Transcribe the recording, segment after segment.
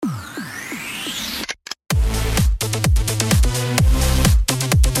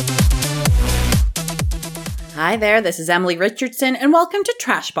Hi there, this is Emily Richardson, and welcome to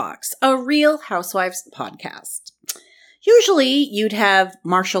Trashbox, a Real Housewives podcast. Usually, you'd have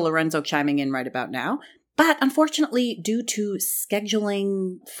Marshall Lorenzo chiming in right about now, but unfortunately, due to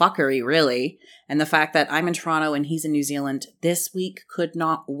scheduling fuckery, really, and the fact that I'm in Toronto and he's in New Zealand, this week could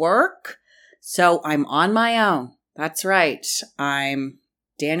not work, so I'm on my own. That's right, I'm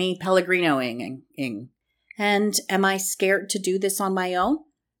Danny Pellegrinoing. And am I scared to do this on my own?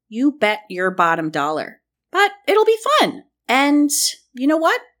 You bet your bottom dollar. But it'll be fun. And you know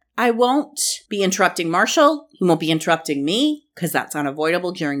what? I won't be interrupting Marshall. He won't be interrupting me because that's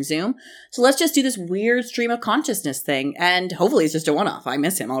unavoidable during Zoom. So let's just do this weird stream of consciousness thing. And hopefully it's just a one-off. I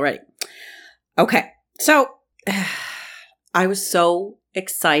miss him already. Okay. So I was so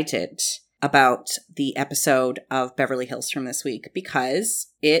excited about the episode of Beverly Hills from this week because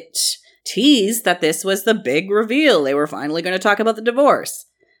it teased that this was the big reveal. They were finally going to talk about the divorce.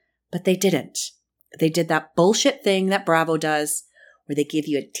 But they didn't. They did that bullshit thing that Bravo does where they give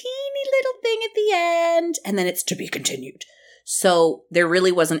you a teeny little thing at the end and then it's to be continued. So there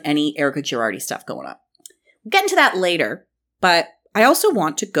really wasn't any Erica Girardi stuff going on. We'll get into that later, but I also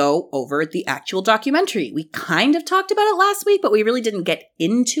want to go over the actual documentary. We kind of talked about it last week, but we really didn't get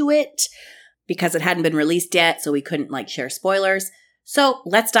into it because it hadn't been released yet, so we couldn't share spoilers. So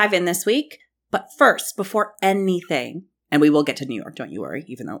let's dive in this week. But first, before anything, and we will get to New York, don't you worry,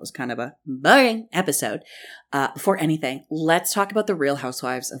 even though it was kind of a boring episode. Before anything, let's talk about The Real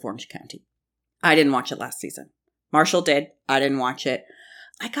Housewives of Orange County. I didn't watch it last season. Marshall did. I didn't watch it.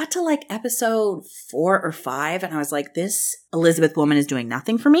 I got to episode 4 or 5, and I was like, this Elizabeth woman is doing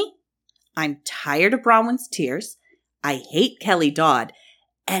nothing for me. I'm tired of Bronwyn's tears. I hate Kelly Dodd.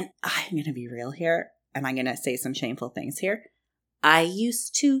 And I'm going to be real here, and I'm going to say some shameful things here. I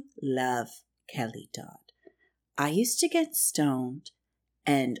used to love Kelly Dodd. I used to get stoned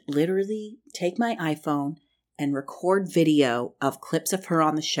and literally take my iPhone and record video of clips of her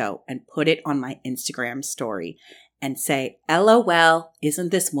on the show and put it on my Instagram story and say, LOL, isn't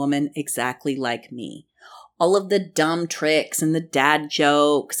this woman exactly like me? All of the dumb tricks and the dad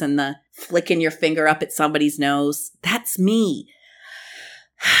jokes and the flicking your finger up at somebody's nose, that's me.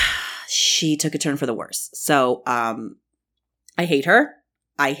 She took a turn for the worse. So I hate her.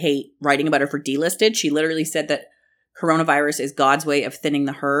 I hate writing about her for Delisted. She literally said that coronavirus is God's way of thinning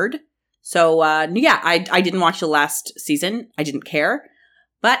the herd. So, I didn't watch the last season. I didn't care.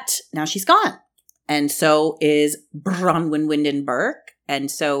 But now she's gone. And so is Bronwyn Wyndon Burke. And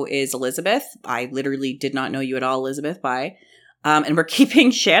so is Elizabeth. I literally did not know you at all, Elizabeth. Bye. And we're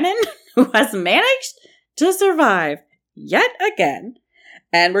keeping Shannon, who has managed to survive yet again.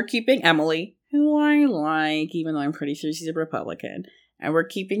 And we're keeping Emily, who I like, even though I'm pretty sure she's a Republican. And we're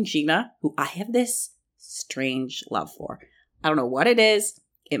keeping Gina, who I have this strange love for. I don't know what it is.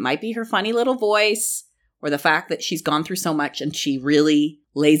 It might be her funny little voice or the fact that she's gone through so much and she really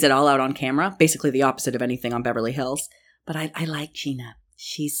lays it all out on camera. Basically the opposite of anything on Beverly Hills. But I like Gina.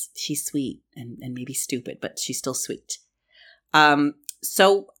 She's sweet and maybe stupid, but she's still sweet.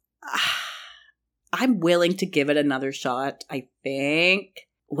 So I'm willing to give it another shot, I think.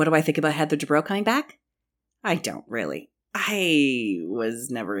 What do I think about Heather Dubrow coming back? I don't really. I was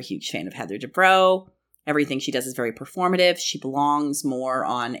never a huge fan of Heather Dubrow. Everything she does is very performative. She belongs more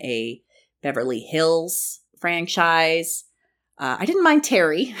on a Beverly Hills franchise. I didn't mind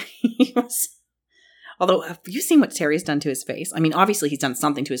Terry. Although, have you seen what Terry's done to his face? I mean, obviously he's done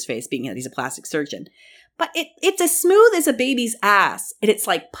something to his face, being that he's a plastic surgeon. But it's as smooth as a baby's ass. And it's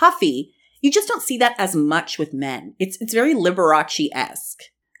puffy. You just don't see that as much with men. It's very Liberace-esque.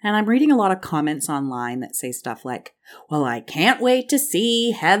 And I'm reading a lot of comments online that say stuff like, well, I can't wait to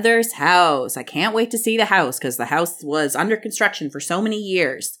see Heather's house. I can't wait to see the house because the house was under construction for so many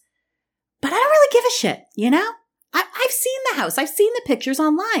years. But I don't really give a shit, you know? I've seen the house. I've seen the pictures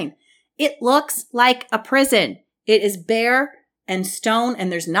online. It looks like a prison. It is bare and stone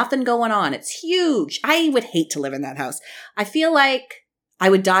and there's nothing going on. It's huge. I would hate to live in that house. I feel like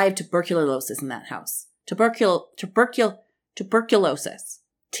I would die of tuberculosis in that house. Tuberculosis.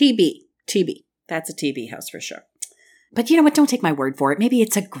 TB. That's a TB house for sure. But you know what? Don't take my word for it. Maybe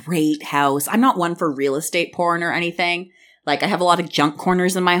it's a great house. I'm not one for real estate porn or anything. I have a lot of junk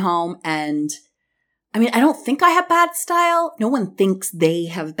corners in my home. And I mean, I don't think I have bad style. No one thinks they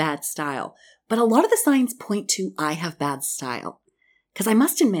have bad style. But a lot of the signs point to I have bad style. Because I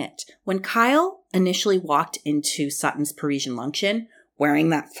must admit, when Kyle initially walked into Sutton's Parisian luncheon wearing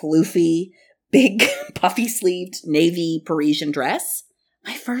that floofy, big, puffy-sleeved navy Parisian dress,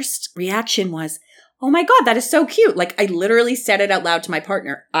 my first reaction was, oh my God, that is so cute. I literally said it out loud to my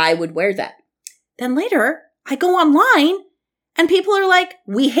partner. I would wear that. Then later, I go online And people are like,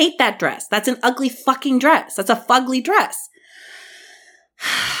 we hate that dress. That's an ugly fucking dress. That's a fugly dress.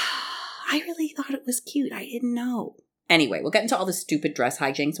 I really thought it was cute. I didn't know. Anyway, we'll get into all the stupid dress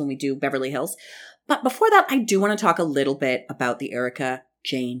hijinks when we do Beverly Hills. But before that, I do want to talk a little bit about the Erika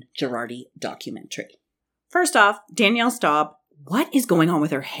Jayne Girardi documentary. First off, Danielle Staub, what is going on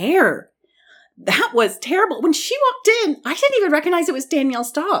with her hair? That was terrible. When she walked in, I didn't even recognize it was Danielle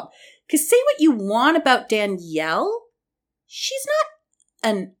Staub. Because say what you want about Danielle, she's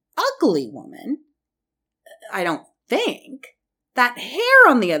not an ugly woman. I don't think. That hair,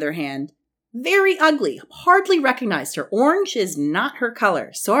 on the other hand, very ugly. Hardly recognized her. Orange is not her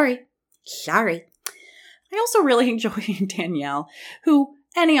color. Sorry. I also really enjoy Danielle, who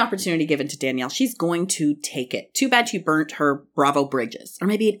any opportunity given to Danielle, she's going to take it. Too bad she burnt her Bravo bridges. Or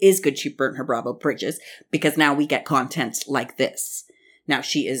maybe it is good she burnt her Bravo bridges, because now we get content like this. Now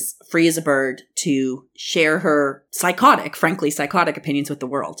she is free as a bird to share her frankly psychotic opinions with the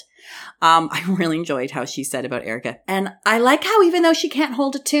world. I really enjoyed how she said about Erika. And I like how even though she can't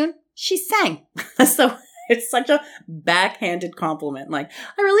hold a tune, she sang. So it's such a backhanded compliment. Like,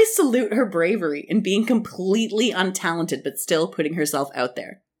 I really salute her bravery in being completely untalented, but still putting herself out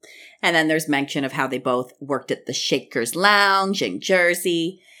there. And then there's mention of how they both worked at the Shakers Lounge in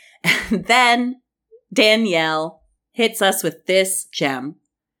Jersey. And then Danielle hits us with this gem.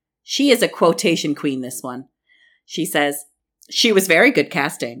 She is a quotation queen, this one. She says, "She was very good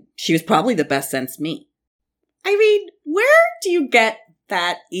casting. She was probably the best since me." I mean, where do you get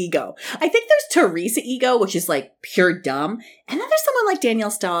that ego? I think there's Teresa ego, which is like pure dumb. And then there's someone like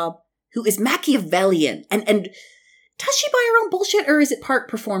Danielle Staub, who is Machiavellian. And does she buy her own bullshit, or is it part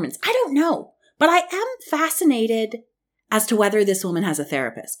performance? I don't know. But I am fascinated as to whether this woman has a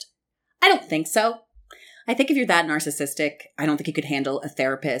therapist. I don't think so. I think if you're that narcissistic, I don't think you could handle a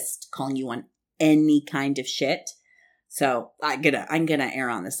therapist calling you on any kind of shit. So I'm gonna err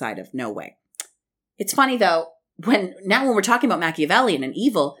on the side of no way. It's funny though, when we're talking about Machiavellian and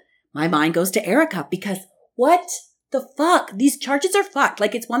evil, my mind goes to Erika, because what the fuck? These charges are fucked.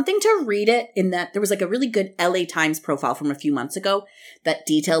 Like, it's one thing to read it in that there was like a really good LA Times profile from a few months ago that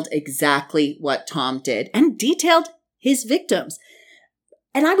detailed exactly what Tom did and detailed his victims.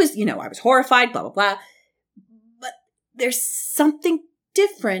 And I was horrified, blah, blah, blah. But there's something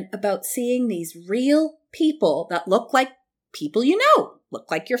different about seeing these real people that look like people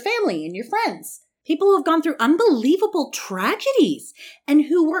look like your family and your friends. People who have gone through unbelievable tragedies and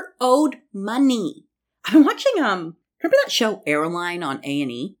who were owed money. I've been watching, remember that show Airline on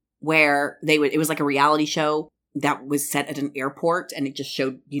A&E, where it was like a reality show that was set at an airport, and it just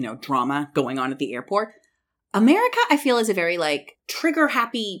showed, drama going on at the airport. America, I feel, is a very like trigger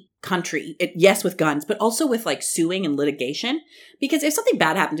happy country. Yes, with guns, but also with like suing and litigation. Because if something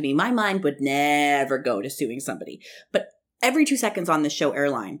bad happened to me, my mind would never go to suing somebody. But every 2 seconds on this show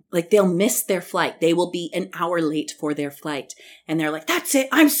Airline, like, they'll miss their flight. They will be an hour late for their flight. And they're like, that's it.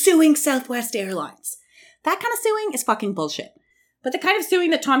 I'm suing Southwest Airlines. That kind of suing is fucking bullshit. But the kind of suing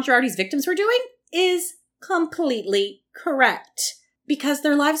that Tom Girardi's victims were doing is completely correct. Because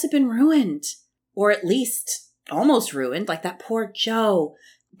their lives have been ruined. Or at least almost ruined. Like that poor Joe.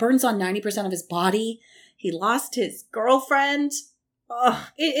 Burns on 90% of his body. He lost his girlfriend. Ugh,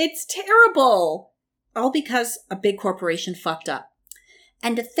 it's terrible. All because a big corporation fucked up.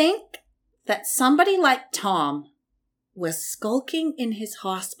 And to think that somebody like Tom was skulking in his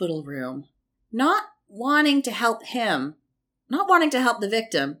hospital room, not wanting to help him, not wanting to help the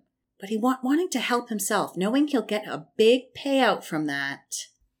victim, but wanting to help himself, knowing he'll get a big payout from that.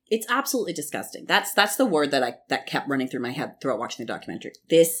 It's absolutely disgusting. That's the word that kept running through my head throughout watching the documentary.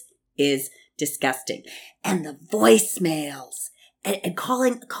 This is disgusting. And the voicemails. And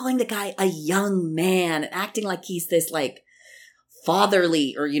calling the guy a young man and acting like he's this like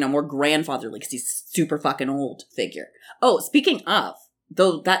fatherly or, more grandfatherly because he's super fucking old figure. Oh, speaking of,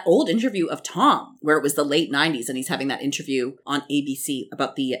 though, that old interview of Tom where it was the late 90s and he's having that interview on ABC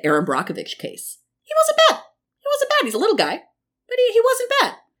about the Aaron Brockovich case. He wasn't bad. He's a little guy, but he wasn't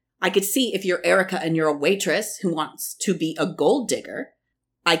bad. I could see if you're Erika and you're a waitress who wants to be a gold digger,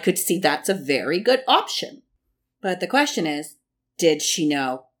 I could see that's a very good option. But the question is, did she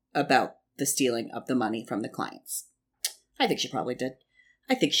know about the stealing of the money from the clients? I think she probably did.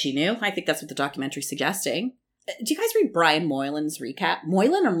 I think she knew. I think that's what the documentary's suggesting. Do you guys read Brian Moylan's recap?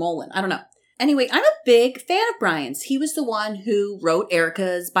 Moylan or Molan? I don't know. Anyway, I'm a big fan of Brian's. He was the one who wrote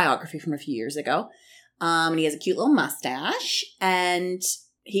Erika's biography from a few years ago. And he has a cute little mustache. And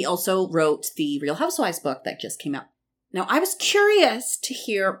he also wrote the Real Housewives book that just came out. Now, I was curious to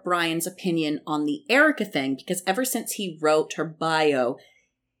hear Brian's opinion on the Erika thing, because ever since he wrote her bio,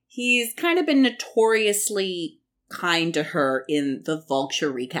 he's kind of been notoriously kind to her in the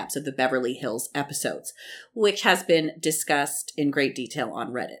Vulture recaps of the Beverly Hills episodes, which has been discussed in great detail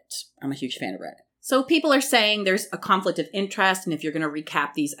on Reddit. I'm a huge fan of Reddit. So people are saying there's a conflict of interest, and if you're going to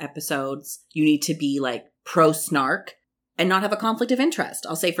recap these episodes, you need to be like pro-snark and not have a conflict of interest.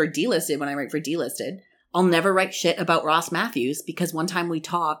 I'll say for Delisted, when I write for Delisted, I'll never write shit about Ross Matthews because one time we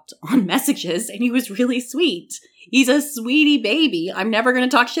talked on messages and he was really sweet. He's a sweetie baby. I'm never going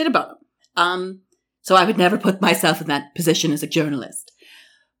to talk shit about him. So I would never put myself in that position as a journalist.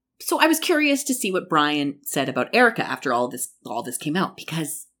 So I was curious to see what Brian said about Erica after all this came out,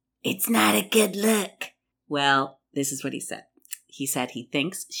 because it's not a good look. Well, this is what he said. He said he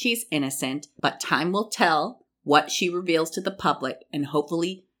thinks she's innocent, but time will tell what she reveals to the public, and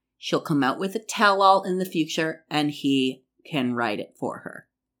hopefully she'll come out with a tell-all in the future and he can write it for her.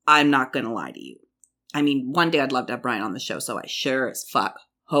 I'm not going to lie to you. I mean, one day I'd love to have Brian on the show, so I sure as fuck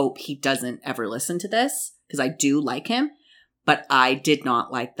hope he doesn't ever listen to this, because I do like him, but I did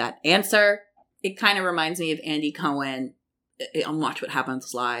not like that answer. It kind of reminds me of Andy Cohen on Watch What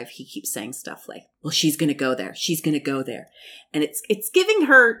Happens Live. He keeps saying stuff like, well, she's going to go there. She's going to go there. And it's giving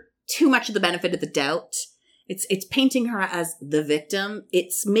her too much of the benefit of the doubt. It's painting her as the victim.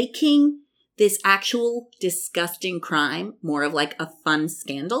 It's making this actual disgusting crime more of like a fun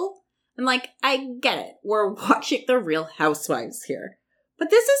scandal. And like, I get it. We're watching The Real Housewives here. But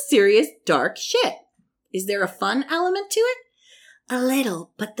this is serious, dark shit. Is there a fun element to it? A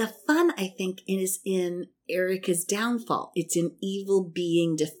little. But the fun, I think, is in Erica's downfall. It's in evil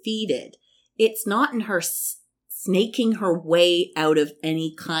being defeated. It's not in her snaking her way out of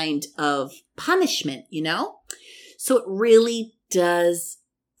any kind of punishment, you know? So it really does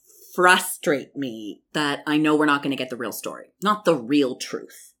frustrate me that I know we're not going to get the real story. Not the real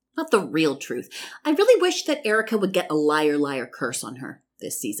truth. Not the real truth. I really wish that Erica would get a liar, liar curse on her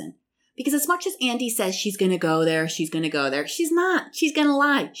this season. Because as much as Andy says she's going to go there, she's going to go there, she's not. She's going to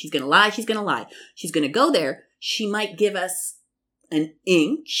lie. She's going to lie. She's going to lie. She's going to go there. She might give us an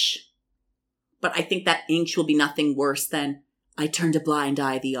inch, but I think that inch will be nothing worse than I turned a blind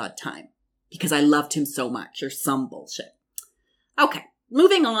eye the odd time because I loved him so much, or some bullshit. Okay,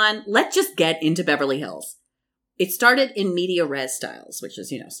 moving on. Let's just get into Beverly Hills. It started in media res styles, which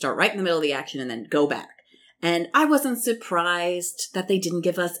is, start right in the middle of the action and then go back. And I wasn't surprised that they didn't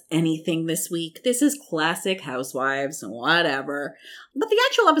give us anything this week. This is classic Housewives, whatever. But the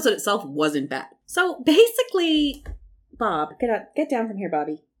actual episode itself wasn't bad. So basically, Bob, get down from here,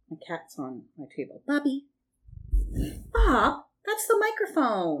 Bobby. My cat's on my table. Bobby. Bob, that's the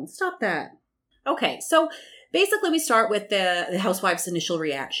microphone. Stop that. Okay, so basically we start with the housewives' initial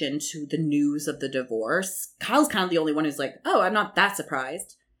reaction to the news of the divorce. Kyle's kind of the only one who's like, oh, I'm not that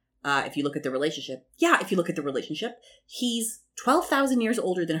surprised. If you look at the relationship. Yeah, if you look at the relationship. He's 12,000 years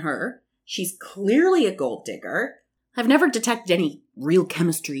older than her. She's clearly a gold digger. I've never detected any real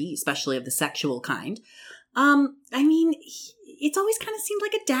chemistry, especially of the sexual kind. I mean, it's always kind of seemed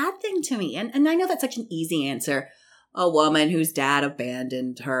like a dad thing to me. And I know that's such an easy answer. A woman whose dad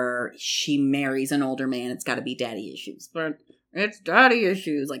abandoned her, she marries an older man, it's got to be daddy issues. But it's daddy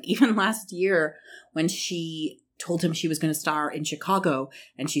issues. Like even last year when she told him she was going to star in Chicago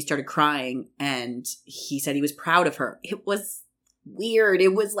and she started crying and he said he was proud of her. It was weird.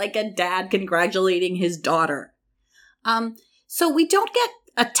 It was like a dad congratulating his daughter. So we don't get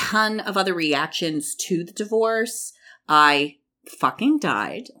a ton of other reactions to the divorce. I fucking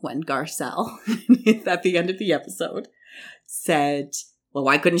died when Garcelle, at the end of the episode, said, well,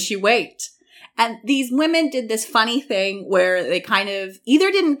 why couldn't she wait? And these women did this funny thing where they kind of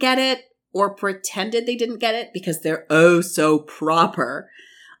either didn't get it or pretended they didn't get it because they're oh so proper.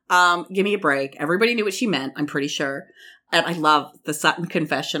 Give me a break. Everybody knew what she meant, I'm pretty sure. And I love the Sutton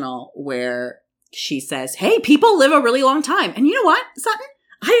confessional where she says, hey, people live a really long time. And you know what, Sutton?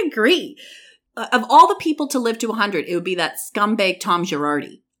 I agree. Of all the people to live to 100, it would be that scumbag Tom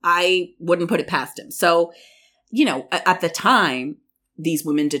Girardi. I wouldn't put it past him. So, at the time, these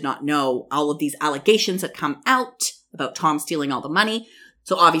women did not know all of these allegations that come out about Tom stealing all the money.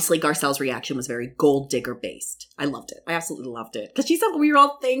 So obviously Garcelle's reaction was very gold digger based. I loved it. I absolutely loved it. Because she said we were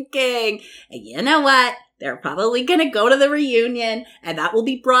all thinking, and you know what? They're probably going to go to the reunion and that will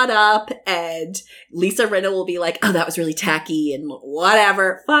be brought up and Lisa Rinna will be like, oh, that was really tacky and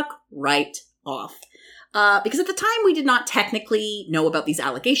whatever. Fuck right off. Because at the time we did not technically know about these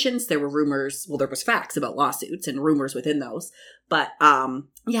allegations. There were rumors. Well, there was facts about lawsuits and rumors within those. But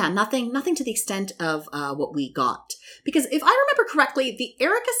nothing to the extent of what we got. Because if I remember correctly, the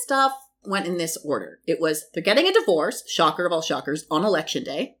Erica stuff went in this order. It was they're getting a divorce, shocker of all shockers, on election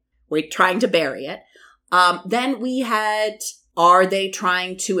day. We're trying to bury it. Then we had Are they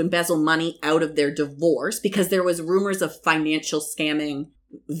trying to embezzle money out of their divorce? Because there was rumors of financial scamming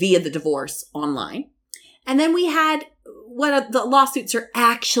via the divorce online. And then we had what the lawsuits are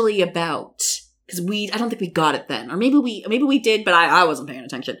actually about. Because I don't think we got it then. Or maybe we did, but I wasn't paying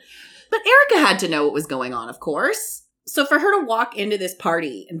attention. But Erica had to know what was going on, of course. So for her to walk into this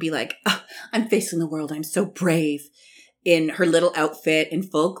party and be like, oh, I'm facing the world, I'm so brave, in her little outfit, in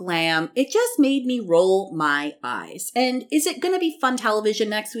full glam, it just made me roll my eyes. And is it going to be fun television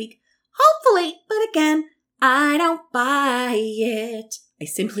next week? Hopefully, but again, I don't buy it. I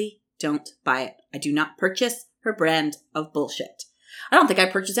simply don't buy it. I do not purchase her brand of bullshit. I don't think I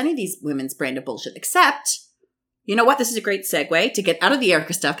purchase any of these women's brand of bullshit, except, you know what? This is a great segue to get out of the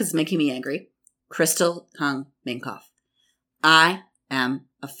Erica stuff because it's making me angry. Crystal Kung Minkoff. I am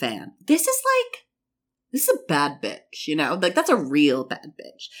a fan. This is a bad bitch, you know? Like, that's a real bad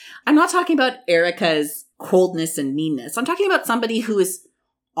bitch. I'm not talking about Erica's coldness and meanness. I'm talking about somebody who is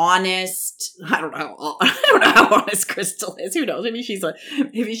honest. I don't know how honest Crystal is. Who knows? Maybe she's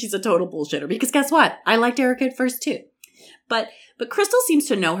a total bullshitter. Because guess what? I liked Erica at first too. But Crystal seems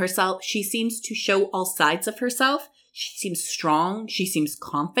to know herself. She seems to show all sides of herself. She seems strong. She seems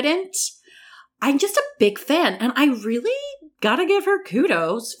confident. I'm just a big fan. And I really gotta give her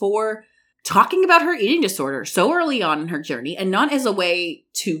kudos for talking about her eating disorder so early on in her journey, and not as a way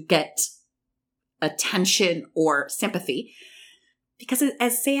to get attention or sympathy. Because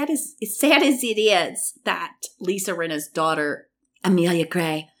as sad as it is that Lisa Rinna's daughter, Amelia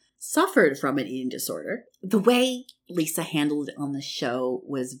Gray, suffered from an eating disorder, the way Lisa handled it on the show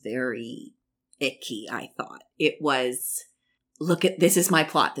was very icky, I thought. It was, this is my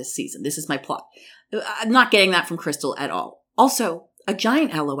plot this season. This is my plot. I'm not getting that from Crystal at all. Also, a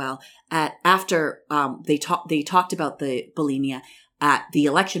giant LOL after they talked about the bulimia at the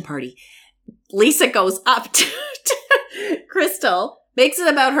election party. Lisa goes up to Crystal, makes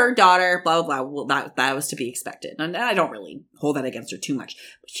it about her daughter, blah, blah, blah. Well, that was to be expected. And I don't really hold that against her too much.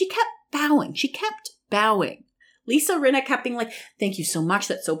 But she kept bowing. Lisa Rinna kept being like, thank you so much.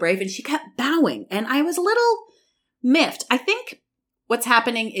 That's so brave. And she kept bowing. And I was a little miffed. I think what's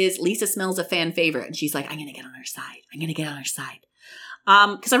happening is Lisa smells a fan favorite. And she's like, I'm going to get on her side.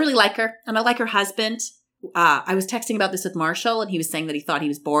 Because I really like her. And I like her husband. I was texting about this with Marshall. And he was saying that he thought he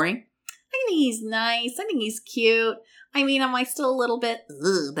was boring. I think he's nice. I think he's cute. I mean, am I still a little bit,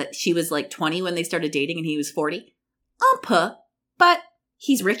 but she was like 20 when they started dating and he was 40. But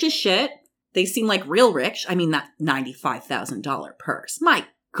he's rich as shit. They seem like real rich. I mean, that $95,000 purse. My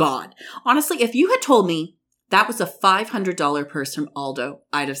God. Honestly, if you had told me that was a $500 purse from Aldo,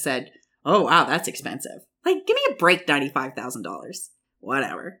 I'd have said, oh, wow, that's expensive. Like, give me a break, $95,000.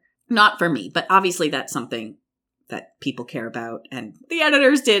 Whatever. Not for me, but obviously that's something that people care about. And the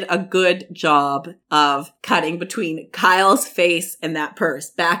editors did a good job of cutting between Kyle's face and that purse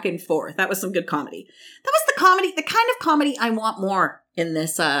back and forth. That was some good comedy. That was the kind of comedy I want more in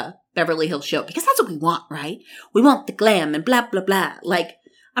this Beverly Hills show, because that's what we want, right? We want the glam and blah, blah, blah. Like,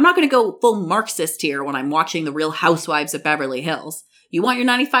 I'm not going to go full Marxist here when I'm watching The Real Housewives of Beverly Hills. You want your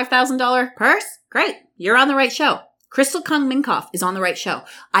 $95,000 purse? Great. You're on the right show. Crystal Kung Minkoff is on the right show.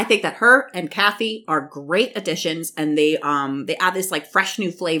 I think that her and Kathy are great additions, and they add this like fresh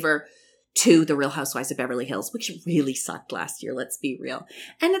new flavor to The Real Housewives of Beverly Hills, which really sucked last year. Let's be real.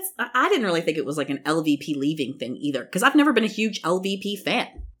 And I didn't really think it was like an LVP leaving thing either, because I've never been a huge LVP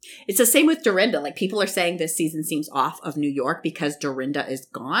fan. It's the same with Dorinda. Like, people are saying this season seems off of New York because Dorinda is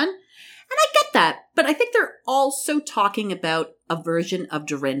gone. And I get that, but I think they're also talking about a version of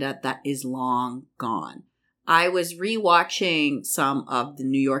Dorinda that is long gone. I was rewatching some of the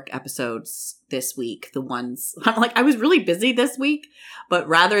New York episodes this week, I was really busy this week, but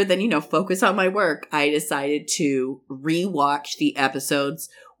rather than, focus on my work, I decided to rewatch the episodes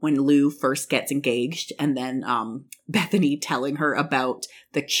when Lou first gets engaged, and then Bethany telling her about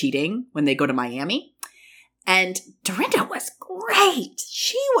the cheating when they go to Miami. And Dorinda was great.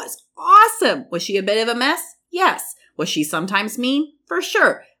 She was awesome. Was she a bit of a mess? Yes. Was she sometimes mean? For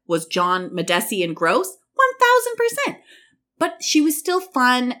sure. Was John Medesi and gross? 1,000%. But she was still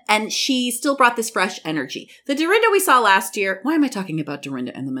fun, and she still brought this fresh energy. The Dorinda we saw last year, why am I talking about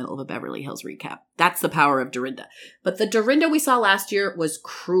Dorinda in the middle of a Beverly Hills recap? That's the power of Dorinda. But the Dorinda we saw last year was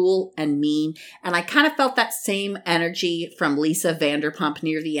cruel and mean, and I kind of felt that same energy from Lisa Vanderpump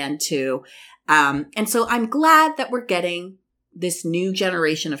near the end too. And so I'm glad that we're getting this new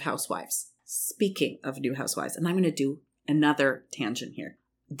generation of housewives. Speaking of new housewives, and I'm going to do another tangent here.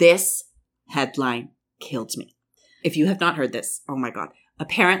 This headline killed me. If you have not heard this, oh my God.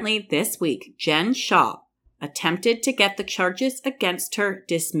 Apparently this week, Jen Shah attempted to get the charges against her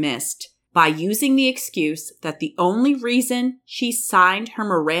dismissed by using the excuse that the only reason she signed her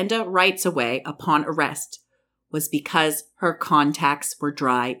Miranda rights away upon arrest was because her contacts were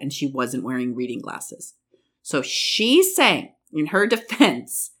dry and she wasn't wearing reading glasses. So she's saying, in her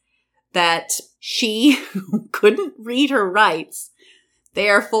defense, that she couldn't read her rights.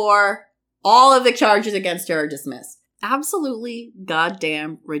 Therefore, all of the charges against her are dismissed. Absolutely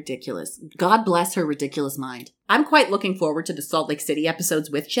goddamn ridiculous. God bless her ridiculous mind. I'm quite looking forward to the Salt Lake City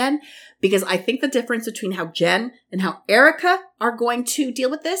episodes with Jen, because I think the difference between how Jen and how Erica are going to deal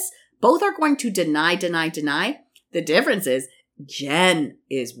with this, both are going to deny. The difference is Jen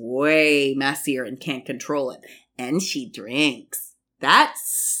is way messier and can't control it. And she drinks.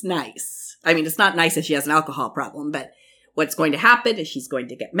 That's nice. I mean, it's not nice if she has an alcohol problem, but what's going to happen is she's going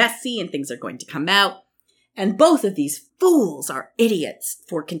to get messy and things are going to come out. And both of these fools are idiots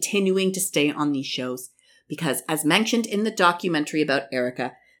for continuing to stay on these shows. Because as mentioned in the documentary about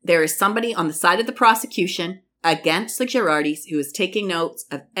Erica, there is somebody on the side of the prosecution against the Girardis who is taking notes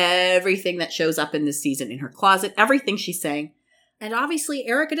of everything that shows up in this season in her closet, everything she's saying. And obviously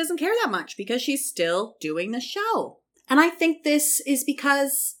Erica doesn't care that much because she's still doing the show. And I think this is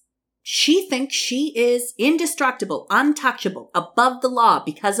because she thinks she is indestructible, untouchable, above the law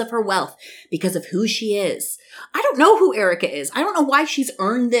because of her wealth, because of who she is. I don't know who Erica is. I don't know why she's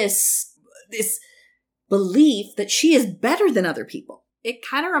earned this belief that she is better than other people. It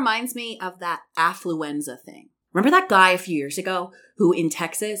kind of reminds me of that affluenza thing. Remember that guy a few years ago who in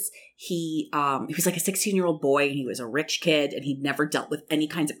Texas, he was like a 16-year-old boy and he was a rich kid and he'd never dealt with any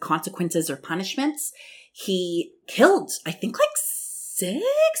kinds of consequences or punishments. He killed, I think like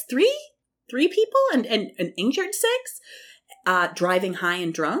three people and injured six, driving high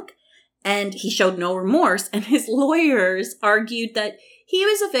and drunk. And he showed no remorse. And his lawyers argued that he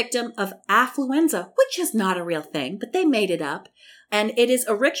was a victim of affluenza, which is not a real thing, but they made it up. And it is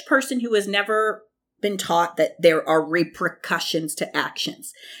a rich person who has never been taught that there are repercussions to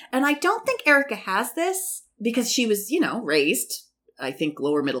actions. And I don't think Erica has this because she was, raised, I think,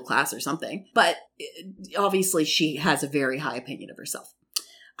 lower middle class or something. But obviously she has a very high opinion of herself.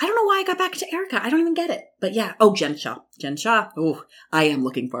 I don't know why I got back to Erica. I don't even get it. But yeah. Oh, Jen Shah. Oh, I am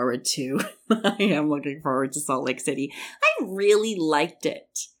looking forward to Salt Lake City. I really liked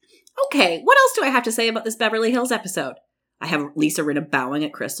it. Okay. What else do I have to say about this Beverly Hills episode? I have Lisa Rinna bowing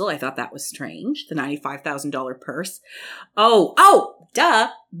at Crystal. I thought that was strange. The $95,000 purse. Oh, duh.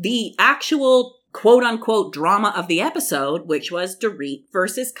 The actual quote unquote drama of the episode, which was Dorit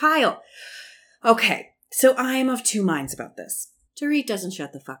versus Kyle. Okay. So I'm of two minds about this. Dorit doesn't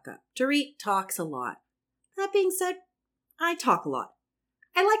shut the fuck up. Dorit talks a lot. That being said, I talk a lot.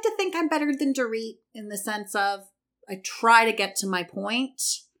 I like to think I'm better than Dorit in the sense of I try to get to my point.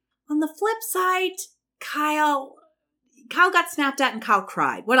 On the flip side, Kyle got snapped at and Kyle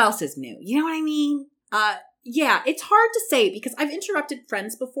cried. What else is new? You know what I mean? Yeah, it's hard to say because I've interrupted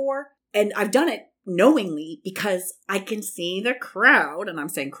friends before and I've done it knowingly because I can see the crowd, and I'm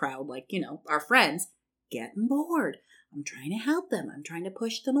saying crowd like, our friends, getting bored. I'm trying to help them. I'm trying to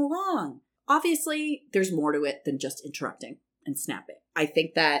push them along. Obviously, there's more to it than just interrupting and snapping. I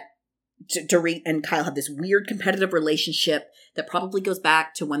think that Dorit and Kyle have this weird competitive relationship that probably goes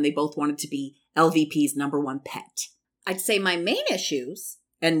back to when they both wanted to be LVP's #1 pet. I'd say my main issues,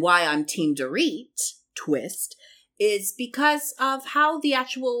 and why I'm Team Dorit, twist, is because of how the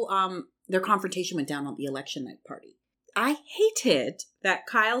actual, their confrontation went down on the election night party. I hated that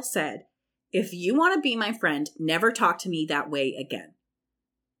Kyle said, if you want to be my friend, never talk to me that way again.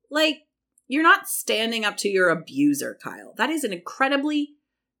 Like, you're not standing up to your abuser, Kyle. That is an incredibly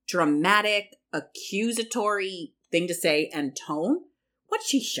dramatic, accusatory thing to say and tone. What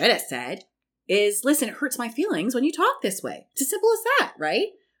she should have said is, listen, it hurts my feelings when you talk this way. It's as simple as that, right?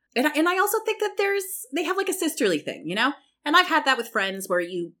 And I also think that they have like a sisterly thing, And I've had that with friends where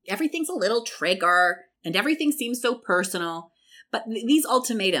everything's a little trigger and everything seems so personal. But these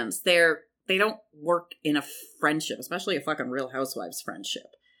ultimatums, they don't work in a friendship, especially a fucking Real Housewives friendship,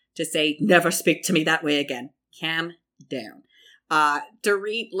 to say, never speak to me that way again. Calm down.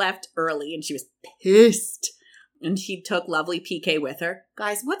 Dorit left early and she was pissed. And she took lovely PK with her.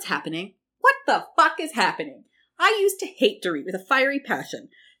 Guys, what's happening? What the fuck is happening? I used to hate Dorit with a fiery passion.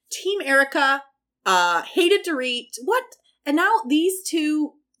 Team Erica hated Dorit. What? And now these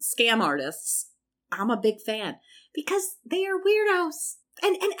two scam artists, I'm a big fan because they are weirdos.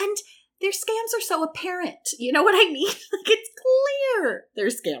 And their scams are so apparent. You know what I mean? Like, it's clear they're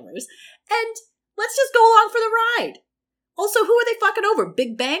scammers. And let's just go along for the ride. Also, who are they fucking over?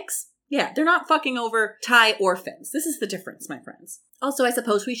 Big banks? Yeah, they're not fucking over Thai orphans. This is the difference, my friends. Also, I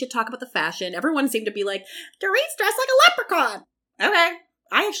suppose we should talk about the fashion. Everyone seemed to be like, Dorit's dressed like a leprechaun. Okay.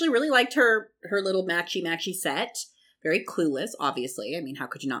 I actually really liked her little matchy set. Very clueless, obviously. I mean, how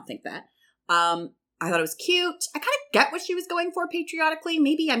could you not think that? I thought it was cute. I kind of get what she was going for patriotically.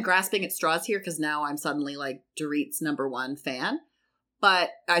 Maybe I'm grasping at straws here because now I'm suddenly like Dorit's #1 fan. But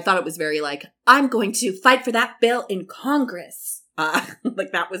I thought it was very like, I'm going to fight for that bill in Congress.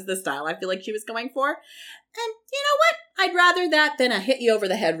 Like that was the style I feel like she was going for. And you know what? I'd rather that than a hit you over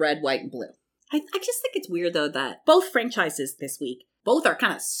the head red, white, and blue. I just think it's weird though that both franchises this week, both are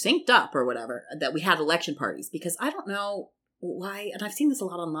kind of synced up or whatever, that we had election parties. Because I don't know why, and I've seen this a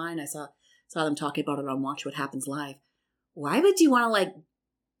lot online. I saw them talking about it on Watch What Happens Live. Why would you want to like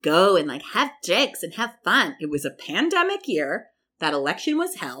go and like have drinks and have fun? It was a pandemic year. That election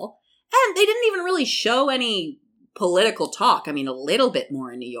was hell. And they didn't even really show any political talk. I mean, a little bit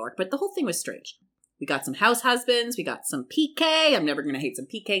more in New York, but the whole thing was strange. We got some house husbands. We got some PK. I'm never going to hate some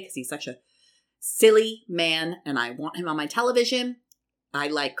PK because he's such a silly man and I want him on my television. I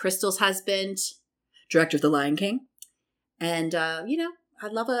like Crystal's husband, director of The Lion King. And, you know, I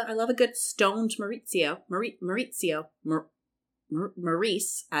love a good stoned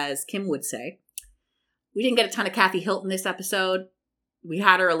Maurice, as Kim would say. We didn't get a ton of Kathy Hilton this episode. We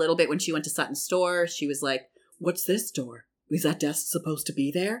had her a little bit when she went to Sutton's store. She was like, what's this door? Is that desk supposed to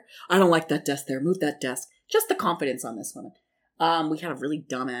be there? I don't like that desk there. Move that desk. Just the confidence on this woman. We had a really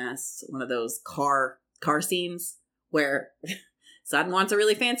dumbass, one of those car scenes where Sutton wants a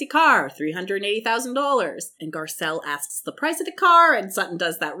really fancy car, $380,000. And Garcelle asks the price of the car, and Sutton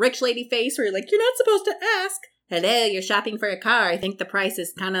does that rich lady face where you're like, you're not supposed to ask. Hello, you're shopping for a car. I think the price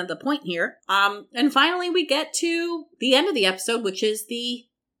is kind of the point here. And finally, we get to the end of the episode, which is the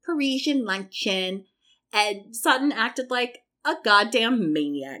Parisian luncheon. And Sutton acted like a goddamn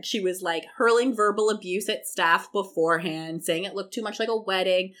maniac. She was like hurling verbal abuse at staff beforehand, saying it looked too much like a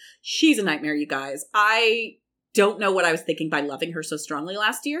wedding. She's a nightmare, you guys. I don't know what I was thinking by loving her so strongly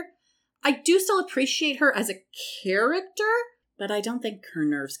last year. I do still appreciate her as a character, but I don't think her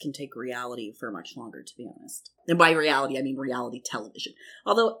nerves can take reality for much longer, to be honest. And by reality, I mean reality television.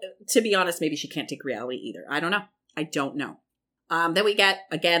 Although, to be honest, maybe she can't take reality either. I don't know. Then we get,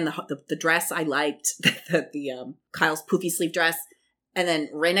 again, the dress I liked, the Kyle's poofy sleeve dress. And then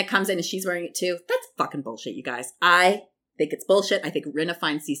Rinna comes in and she's wearing it too. That's fucking bullshit, you guys. I think it's bullshit. I think Rinna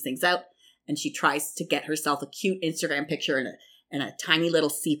finds these things out and she tries to get herself a cute Instagram picture and a tiny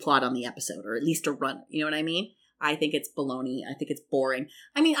little C-plot on the episode, or at least a run. You know what I mean? I think it's baloney. I think it's boring.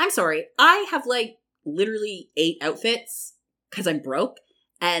 I mean, I'm sorry. I have like literally 8 outfits because I'm broke.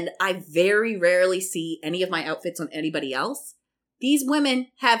 And I very rarely see any of my outfits on anybody else. These women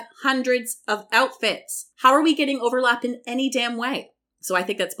have hundreds of outfits. How are we getting overlapped in any damn way? So I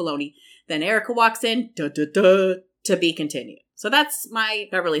think that's baloney. Then Erica walks in, to be continued. So that's my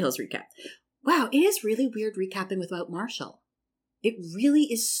Beverly Hills recap. Wow, it is really weird recapping without Marshall. It really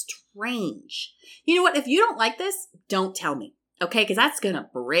is strange. You know what? If you don't like this, don't tell me. Okay? Because that's going to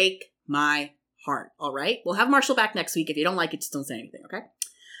break my heart. All right? We'll have Marshall back next week. If you don't like it, just don't say anything. Okay?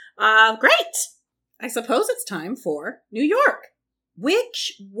 Great. I suppose it's time for New York,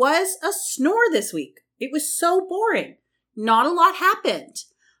 which was a snore this week. It was so boring. Not a lot happened.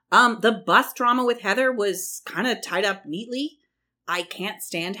 The bus drama with Heather was kind of tied up neatly. I can't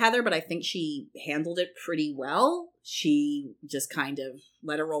stand Heather, but I think she handled it pretty well. She just kind of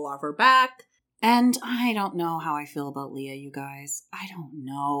let it roll off her back. And I don't know how I feel about Leah, you guys. I don't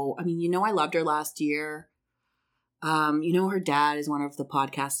know. I mean, you know I loved her last year. You know her dad is one of the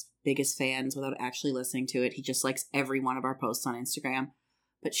podcast's biggest fans without actually listening to it. He just likes every one of our posts on Instagram.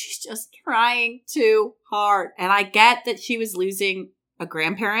 But she's just trying too hard. And I get that she was losing a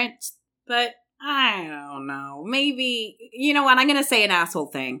grandparent, but I don't know. Maybe, you know what? I'm going to say an asshole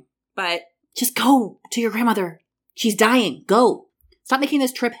thing, but just go to your grandmother. She's dying. Go. Stop making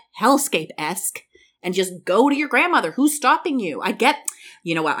this trip hellscape-esque and just go to your grandmother. Who's stopping you? I get,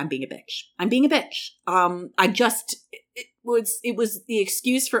 you know what? I'm being a bitch. It was the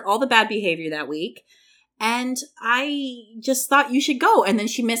excuse for all the bad behavior that week. And I just thought you should go. And then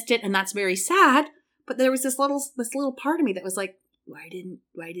she missed it. And that's very sad. But there was this little part of me that was like, why didn't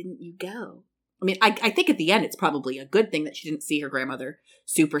you go? I mean, I think at the end, it's probably a good thing that she didn't see her grandmother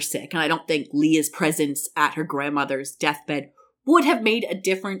super sick. And I don't think Leah's presence at her grandmother's deathbed would have made a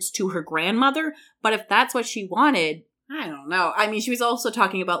difference to her grandmother. But if that's what she wanted, I don't know. I mean, she was also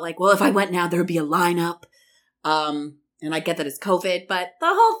talking about like, well, if I went now, there would be a lineup. And I get that it's COVID, but the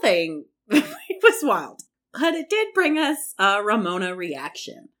whole thing, it was wild. But it did bring us a Ramona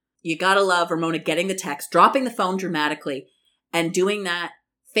reaction. You gotta love Ramona getting the text, dropping the phone dramatically, and doing that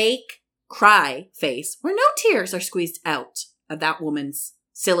fake cry face where no tears are squeezed out of that woman's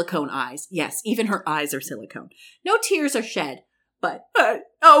silicone eyes. Yes, even her eyes are silicone. No tears are shed, But,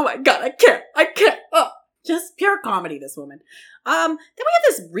 oh my God, I can't. Oh, just pure comedy, this woman. Then we have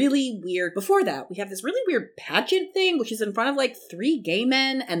this really weird, before that, we have this really weird pageant thing, which is in front of like 3 gay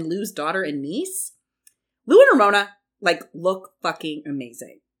men and Lou's daughter and niece. Lou and Ramona, like, look fucking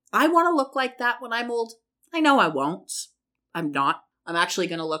amazing. I want to look like that when I'm old. I know I won't. I'm not. I'm actually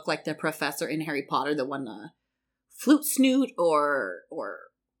going to look like the professor in Harry Potter, the one, Flute Snoot or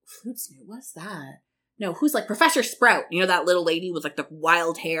Flute Snoot, what's that? No, who's like Professor Sprout? You know, that little lady with like the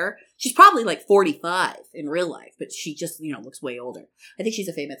wild hair? She's probably like 45 in real life, but she just, you know, looks way older. I think she's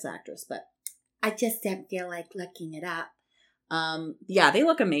a famous actress, but I just don't feel like looking it up. Yeah, they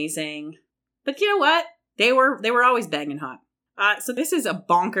look amazing. But you know what? They were always banging hot. So this is a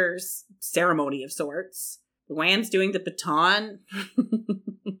bonkers ceremony of sorts. Luann's doing the baton.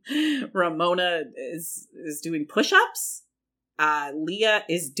 Ramona is doing push-ups. Leah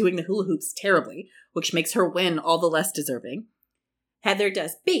is doing the hula hoops terribly, which makes her win all the less deserving. Heather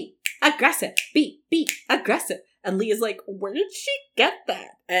does be aggressive, be aggressive. And Leah's like, where did she get that?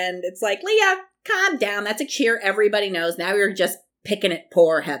 And it's like, Leah, calm down. That's a cheer everybody knows. Now you're just picking at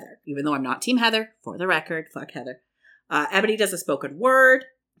poor Heather. Even though I'm not Team Heather, for the record, fuck Heather. Ebony does a spoken word.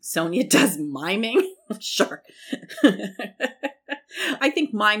 Sonia does miming. Sure. I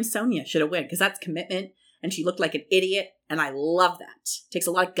think Mime Sonia should have won because that's commitment. And she looked like an idiot. And I love that. Takes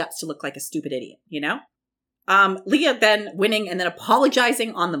a lot of guts to look like a stupid idiot, you know? Leah then winning and then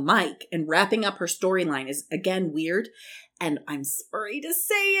apologizing on the mic and wrapping up her storyline is again weird. And I'm sorry to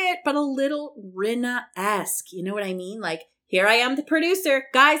say it, but a little Rinna-esque. You know what I mean? Like, here I am, the producer.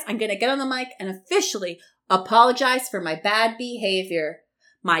 Guys, I'm going to get on the mic and officially apologize for my bad behavior.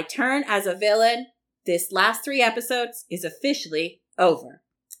 My turn as a villain, this last 3 episodes, is officially over.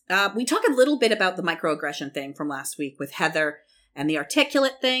 We talked a little bit about the microaggression thing from last week with Heather and the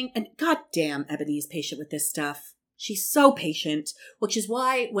articulate thing. And goddamn, Ebony is patient with this stuff. She's so patient, which is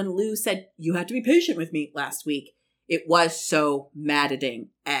why when Lou said, you have to be patient with me last week, it was so maddening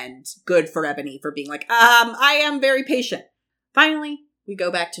and good for Ebony for being like, I am very patient. Finally, we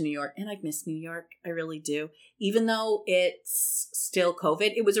go back to New York, and I've missed New York. I really do. Even though it's still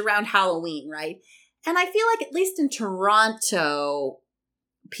COVID, it was around Halloween, right? And I feel like at least in Toronto,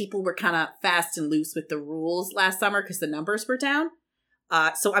 people were kind of fast and loose with the rules last summer because the numbers were down.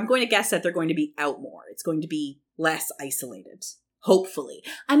 So I'm going to guess that they're going to be out more. It's going to be less isolated. Hopefully.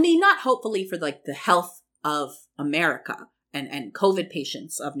 I mean, not hopefully for like the health of America and COVID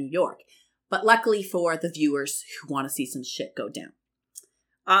patients of New York, but luckily for the viewers who want to see some shit go down.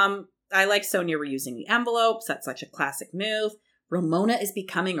 I like Sonia reusing the envelopes. That's such a classic move. Ramona is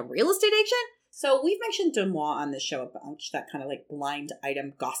becoming a real estate agent. So we've mentioned Demois on this show a bunch, that kind of like blind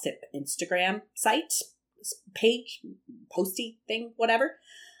item gossip Instagram site, page, posty thing, whatever.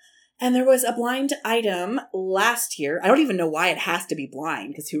 And there was a blind item last year. I don't even know why it has to be blind,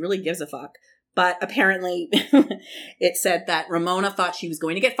 because who really gives a fuck? But apparently it said that Ramona thought she was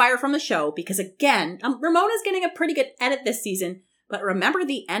going to get fired from the show because, again, Ramona's getting a pretty good edit this season. But remember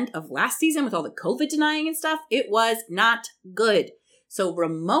the end of last season with all the COVID denying and stuff? It was not good. So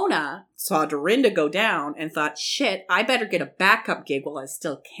Ramona saw Dorinda go down and thought, shit, I better get a backup gig while I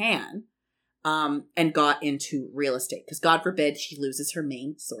still can. And got into real estate because God forbid she loses her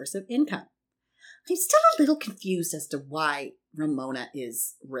main source of income. I'm still a little confused as to why Ramona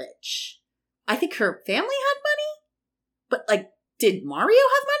is rich. I think her family had money, but like, did Mario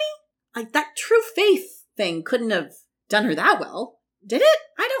have money? Like, that True Faith thing couldn't have done her that well. Did it?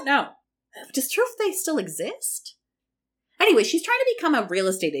 I don't know. Does True Faith still exist? Anyway, she's trying to become a real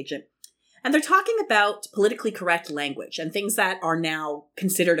estate agent. And they're talking about politically correct language and things that are now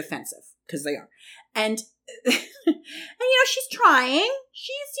considered offensive, because they are. And she's trying.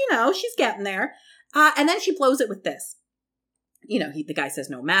 She's getting there. And then she blows it with this. The guy says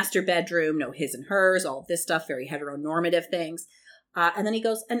no master bedroom, no his and hers, all of this stuff, very heteronormative things. And then he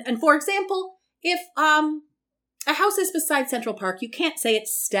goes, and for example, if a house is beside Central Park, you can't say it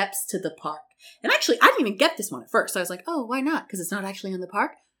steps to the park. And actually, I didn't even get this one at first. I was like, oh, why not? Because it's not actually in the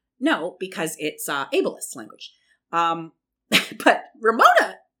park? No, because it's ableist language. But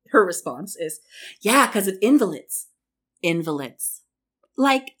Ramona, her response is, yeah, because it invalids. Invalids.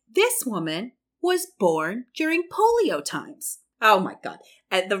 Like, this woman was born during polio times. Oh my God.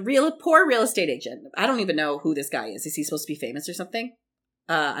 The poor real estate agent. I don't even know who this guy is. Is he supposed to be famous or something?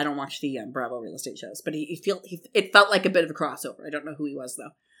 I don't watch the Bravo real estate shows, but it felt like a bit of a crossover. I don't know who he was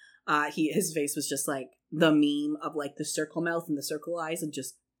though. His face was just like the meme of like the circle mouth and the circle eyes and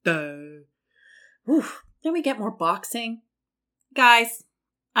just duh. Oof. Then we get more boxing. Guys,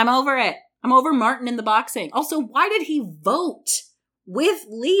 I'm over it. I'm over Martin in the boxing. Also, why did he vote with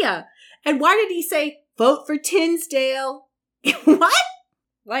Leah? And why did he say, vote for Tinsdale? What?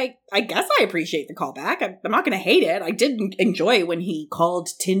 Like, I guess I appreciate the callback. I'm not going to hate it. I did enjoy when he called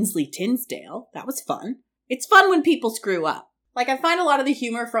Tinsley Tinsdale. That was fun. It's fun when people screw up. Like, I find a lot of the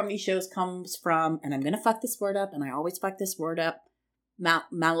humor from these shows comes from, and I'm going to fuck this word up, and I always fuck this word up,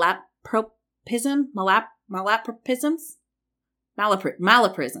 malapropism?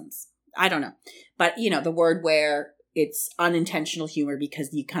 Malaprisms. I don't know. But, the word where it's unintentional humor because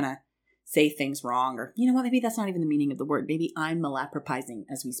you kind of say things wrong, or you know what, maybe that's not even the meaning of the word. Maybe I'm malapropising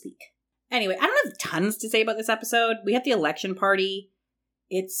as we speak. Anyway, I don't have tons to say about this episode. We have the election party.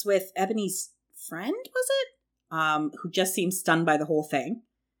 It's with Ebony's friend, was it? Who just seems stunned by the whole thing.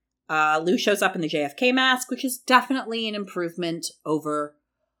 Lou shows up in the JFK mask, which is definitely an improvement over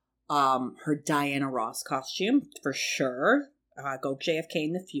her Diana Ross costume, for sure. Go JFK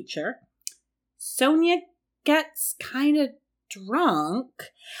in the future. Sonia gets kind of drunk.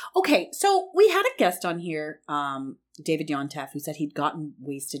 Okay, so we had a guest on here, David Yontef, who said he'd gotten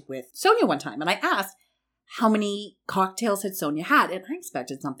wasted with Sonia one time. And I asked how many cocktails had Sonia had, and I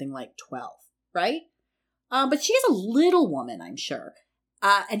expected something like 12, right? But she is a little woman, I'm sure.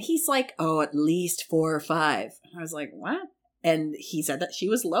 And he's like, oh, at least 4 or 5. And I was like, what? And he said that she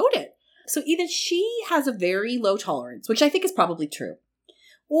was loaded. So either she has a very low tolerance, which I think is probably true,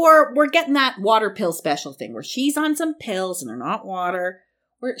 or we're getting that water pill special thing where she's on some pills and they're not water,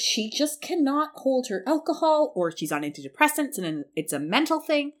 where she just cannot hold her alcohol, or she's on antidepressants and it's a mental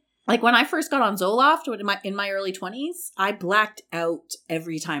thing. Like when I first got on Zoloft in my early 20s, I blacked out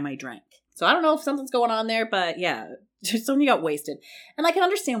every time I drank. So I don't know if something's going on there, but yeah, Sonia got wasted. And I can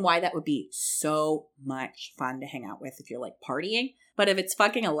understand why that would be so much fun to hang out with if you're like partying. But if it's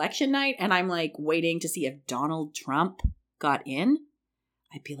fucking election night and I'm like waiting to see if Donald Trump got in,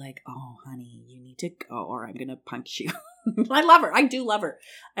 I'd be like, oh, honey, you need to go or I'm going to punch you. I love her. I do love her.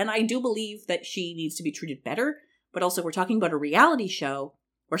 And I do believe that she needs to be treated better. But also we're talking about a reality show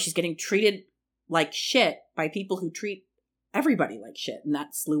where she's getting treated like shit by people who treat everybody like shit. And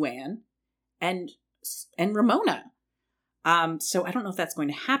that's Luann and Ramona. So I don't know if that's going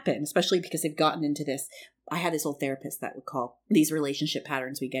to happen, especially because they've gotten into this. I had this old therapist that would call these relationship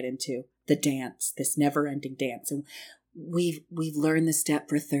patterns we get into the dance, this never-ending dance. And we've learned the step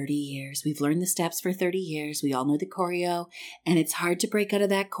for 30 years. We've learned the steps for 30 years. We all know the choreo, and it's hard to break out of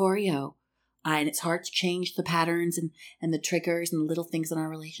that choreo. And it's hard to change the patterns and the triggers and the little things in our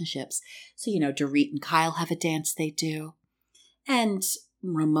relationships. So, Dorit and Kyle have a dance they do. And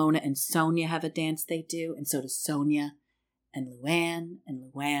Ramona and Sonia have a dance they do. And so does Sonia and Luann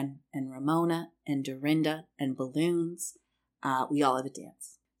and Ramona and Dorinda and Balloons. We all have a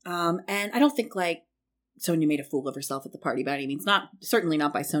dance. And I don't think Sonia made a fool of herself at the party by any means. Certainly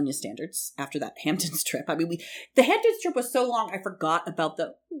not by Sonia's standards after that Hamptons trip. I mean, the Hamptons trip was so long I forgot about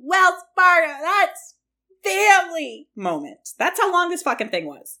the Wells Fargo, that's family moment. That's how long this fucking thing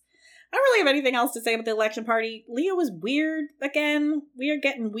was. I don't really have anything else to say about the election party. Leah was weird again. We are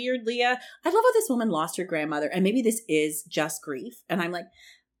getting weird, Leah. I love how this woman lost her grandmother, and maybe this is just grief. And I'm like,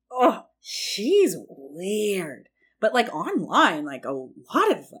 oh, she's weird. But online, a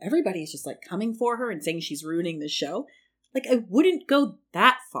lot of everybody is just coming for her and saying she's ruining the show. I wouldn't go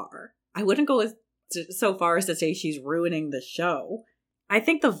that far. I wouldn't go so far as to say she's ruining the show. I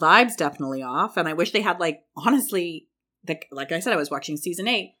think the vibe's definitely off, and I wish they had honestly, like I said, I was watching season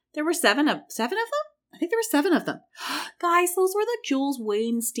 8. There were 7 of them? I think there were 7 of them. Guys, those were the Jules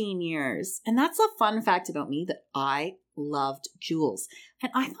Weinstein years. And that's a fun fact about me, that I loved Jules.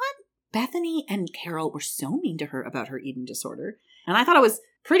 And I thought Bethany and Carol were so mean to her about her eating disorder. And I thought it was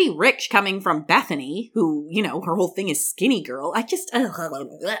pretty rich coming from Bethany, who, her whole thing is skinny girl. I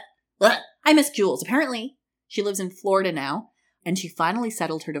miss Jules. Apparently, she lives in Florida now. And she finally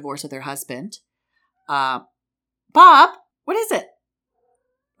settled her divorce with her husband. Bob, what is it?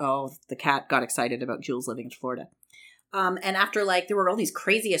 Oh, the cat got excited about Jules living in Florida. And after there were all these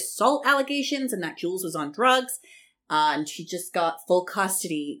crazy assault allegations and that Jules was on drugs, and she just got full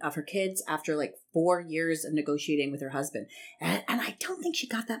custody of her kids after 4 years of negotiating with her husband. And I don't think she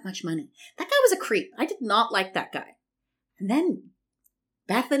got that much money. That guy was a creep. I did not like that guy. And then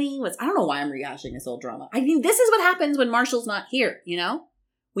Bethany was, I don't know why I'm rehashing this old drama. I mean, this is what happens when Marshall's not here,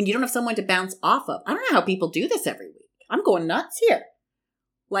 when you don't have someone to bounce off of. I don't know how people do this every week. I'm going nuts here.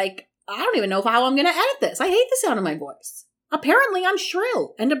 I don't even know how I'm going to edit this. I hate the sound of my voice. Apparently, I'm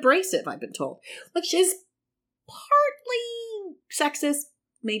shrill and abrasive, I've been told. Which is partly sexist,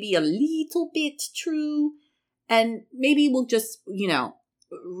 maybe a little bit true. And maybe we'll just,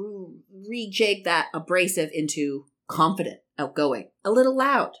 rejig that abrasive into confident, outgoing, a little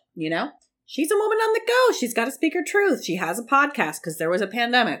loud, She's a woman on the go. She's got to speak her truth. She has a podcast because there was a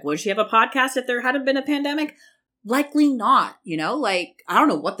pandemic. Would she have a podcast if there hadn't been a pandemic? Likely not, like, I don't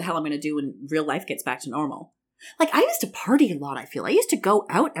know what the hell I'm going to do when real life gets back to normal. Like, I used to party a lot, I feel. I used to go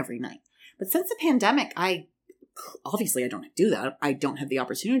out every night. But since the pandemic, obviously I don't do that. I don't have the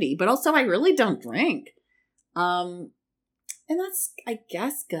opportunity, but also I really don't drink. And that's, I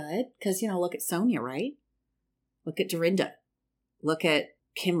guess, good. Because, look at Sonia, right? Look at Dorinda. Look at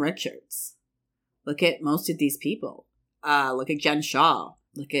Kim Richards. Look at most of these people. Look at Jen Shaw.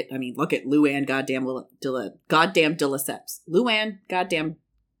 Look at Luann goddamn de Lesseps. Luann goddamn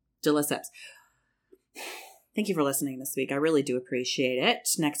de Lesseps. Thank you for listening this week. I really do appreciate it.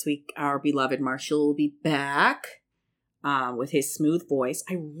 Next week, our beloved Marshall will be back with his smooth voice.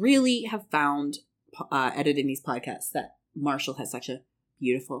 I really have found editing these podcasts that Marshall has such a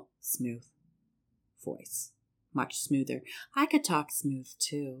beautiful, smooth voice. Much smoother. I could talk smooth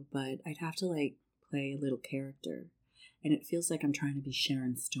too, but I'd have to play a little character. And it feels like I'm trying to be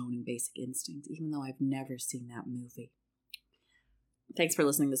Sharon Stone in Basic Instinct, even though I've never seen that movie. Thanks for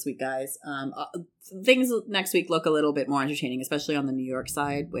listening this week, guys. Things next week look a little bit more entertaining, especially on the New York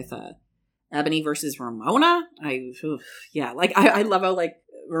side with Ebony versus Ramona. I love how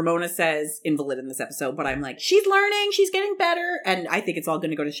Ramona says invalid in this episode, but I'm like, she's learning, she's getting better, and I think it's all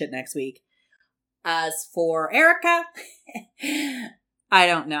going to go to shit next week. As for Erica, I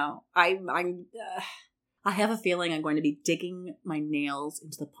don't know. I have a feeling I'm going to be digging my nails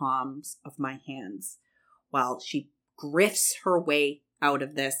into the palms of my hands while she grifts her way out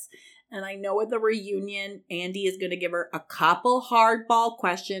of this. And I know at the reunion, Andy is going to give her a couple hardball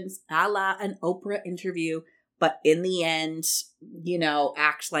questions a la an Oprah interview, but in the end,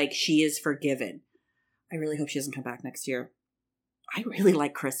 act like she is forgiven. I really hope she doesn't come back next year. I really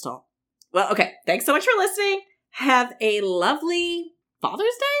like Crystal. Well, okay. Thanks so much for listening. Have a lovely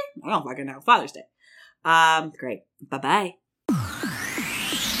Father's Day? I don't fucking know. Father's Day. Great. Bye-bye.